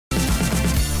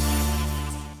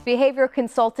Behavioral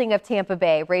Consulting of Tampa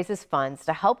Bay raises funds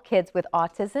to help kids with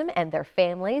autism and their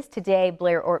families. Today,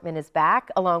 Blair Ortman is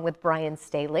back, along with Brian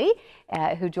Staley,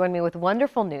 who joined me with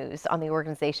wonderful news on the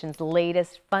organization's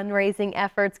latest fundraising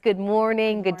efforts. Good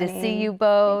morning. Good to see you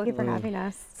both. Thank you for having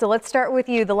us. So let's start with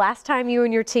you. The last time you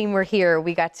and your team were here,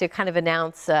 we got to kind of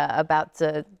announce about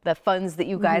the funds that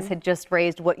you guys had just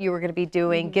raised, what you were going to be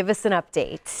doing. Give us an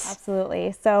update.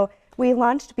 Absolutely. So we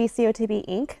launched Bcotb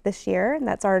Inc. this year, and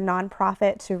that's our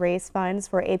nonprofit to raise funds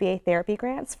for ABA therapy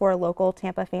grants for local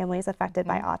Tampa families affected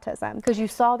by autism. Because you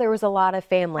saw there was a lot of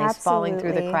families falling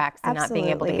through the cracks and not being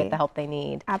able to get the help they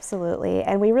need. Absolutely.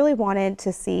 And we really wanted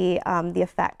to see the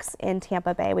effects in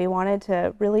Tampa Bay. We wanted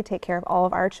to really take care of all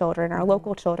of our children, our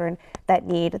local children that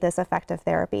need this effective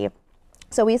therapy.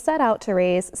 So we set out to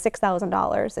raise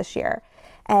 $6,000 this year.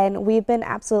 And we've been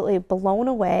absolutely blown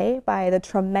away by the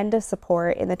tremendous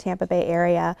support in the Tampa Bay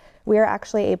area. We are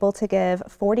actually able to give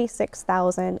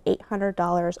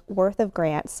 $46,800 worth of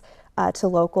grants to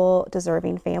local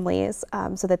deserving families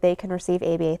so that they can receive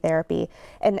ABA therapy.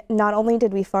 And not only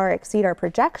did we far exceed our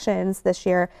projections this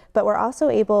year, but we're also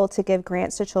able to give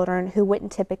grants to children who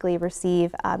wouldn't typically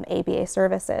receive ABA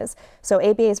services. So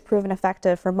ABA is proven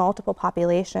effective for multiple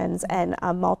populations and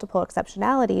multiple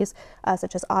exceptionalities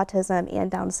such as autism and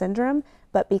Down syndrome.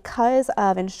 But because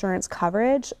of insurance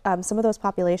coverage, some of those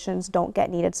populations don't get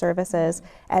needed services.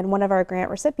 And one of our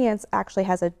grant recipients actually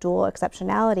has a dual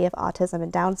exceptionality of autism and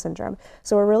Down syndrome.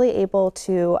 So we're really able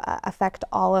to affect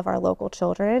all of our local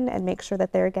children and make sure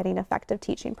that they're getting effective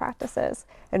teaching practices.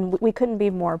 And we couldn't be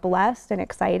more blessed and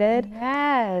excited.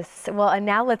 Yes. Well, and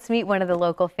now let's meet one of the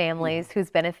local families who's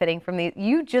benefiting from these.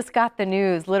 You just got the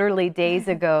news literally days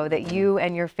ago that you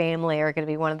and your family are going to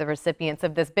be one of the recipients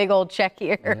of this big old check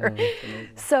here.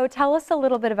 So tell us a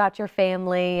little bit about your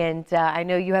family, and I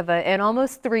know you have an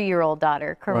almost 3-year-old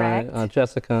daughter, correct? Right.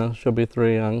 Jessica, she'll be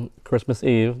 3 on Christmas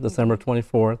Eve, December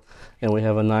 24th, and we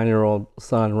have a 9-year-old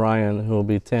son, Ryan, who will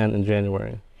be 10 in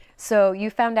January. So you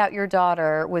found out your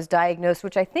daughter was diagnosed,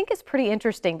 which I think is pretty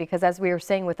interesting because, as we were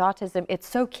saying with autism, it's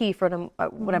so key for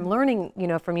what I'm learning,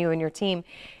 from you and your team.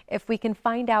 If we can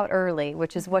find out early,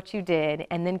 which is what you did,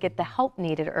 and then get the help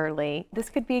needed early,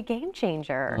 this could be a game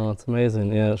changer. Oh, it's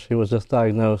amazing. Yeah, she was just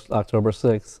diagnosed October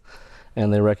 6th,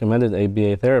 and they recommended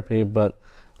ABA therapy, but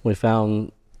we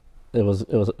found it was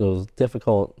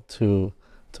difficult to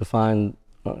find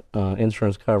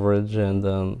insurance coverage and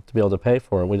to be able to pay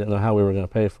for it. We didn't know how we were going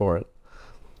to pay for it.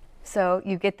 So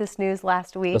you get this news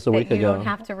last week Just a week that you ago. don't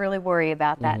have to really worry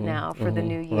about that now for the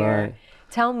new year. Right.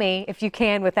 Tell me, if you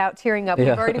can, without tearing up. We've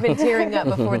already been tearing up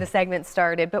before the segment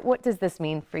started, but what does this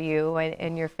mean for you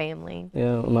and your family?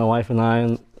 Yeah, my wife and I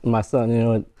and my son,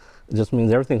 it just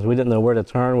means everything. We didn't know where to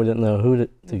turn. We didn't know who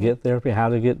to get therapy, how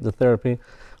to get the therapy.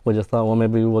 We just thought, well,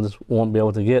 maybe we'll just won't be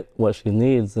able to get what she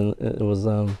needs, and it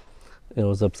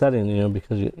was upsetting,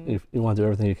 because you want to do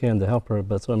everything you can to help her.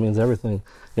 But so it means everything.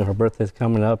 Her birthday's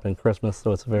coming up and Christmas,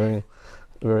 so it's very,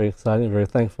 very exciting, very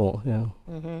thankful. Yeah.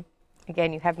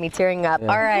 Again, you have me tearing up.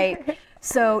 Yeah. All right.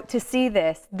 So to see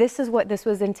this is what this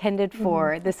was intended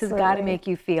for. This has got to make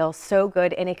you feel so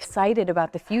good and excited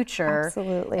about the future.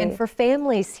 Absolutely. And for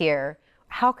families here,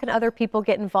 how can other people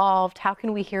get involved? How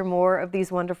can we hear more of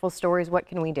these wonderful stories? What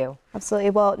can we do?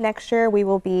 Absolutely. Well, next year we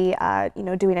will be,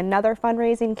 doing another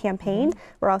fundraising campaign.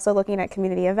 We're also looking at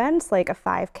community events like a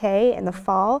 5K in the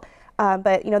fall.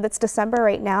 But that's December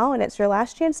right now, and it's your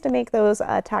last chance to make those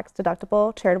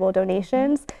tax-deductible charitable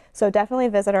donations. So definitely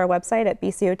visit our website at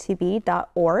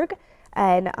bcotb.org.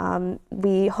 And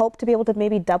we hope to be able to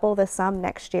maybe double the sum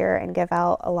next year and give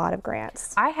out a lot of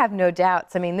grants. I have no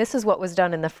doubts. I mean, this is what was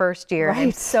done in the first year. Right.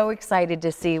 I'm so excited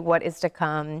to see what is to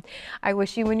come. I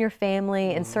wish you and your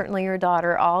family and certainly your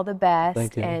daughter all the best.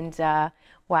 Thank you. And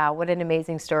wow, what an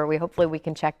amazing story. Hopefully we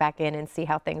can check back in and see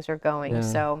how things are going. Yeah.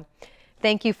 So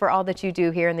thank you for all that you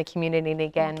do here in the community. And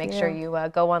again, make sure you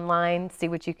go online, see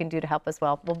what you can do to help as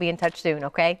well. We'll be in touch soon,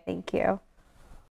 okay? Thank you.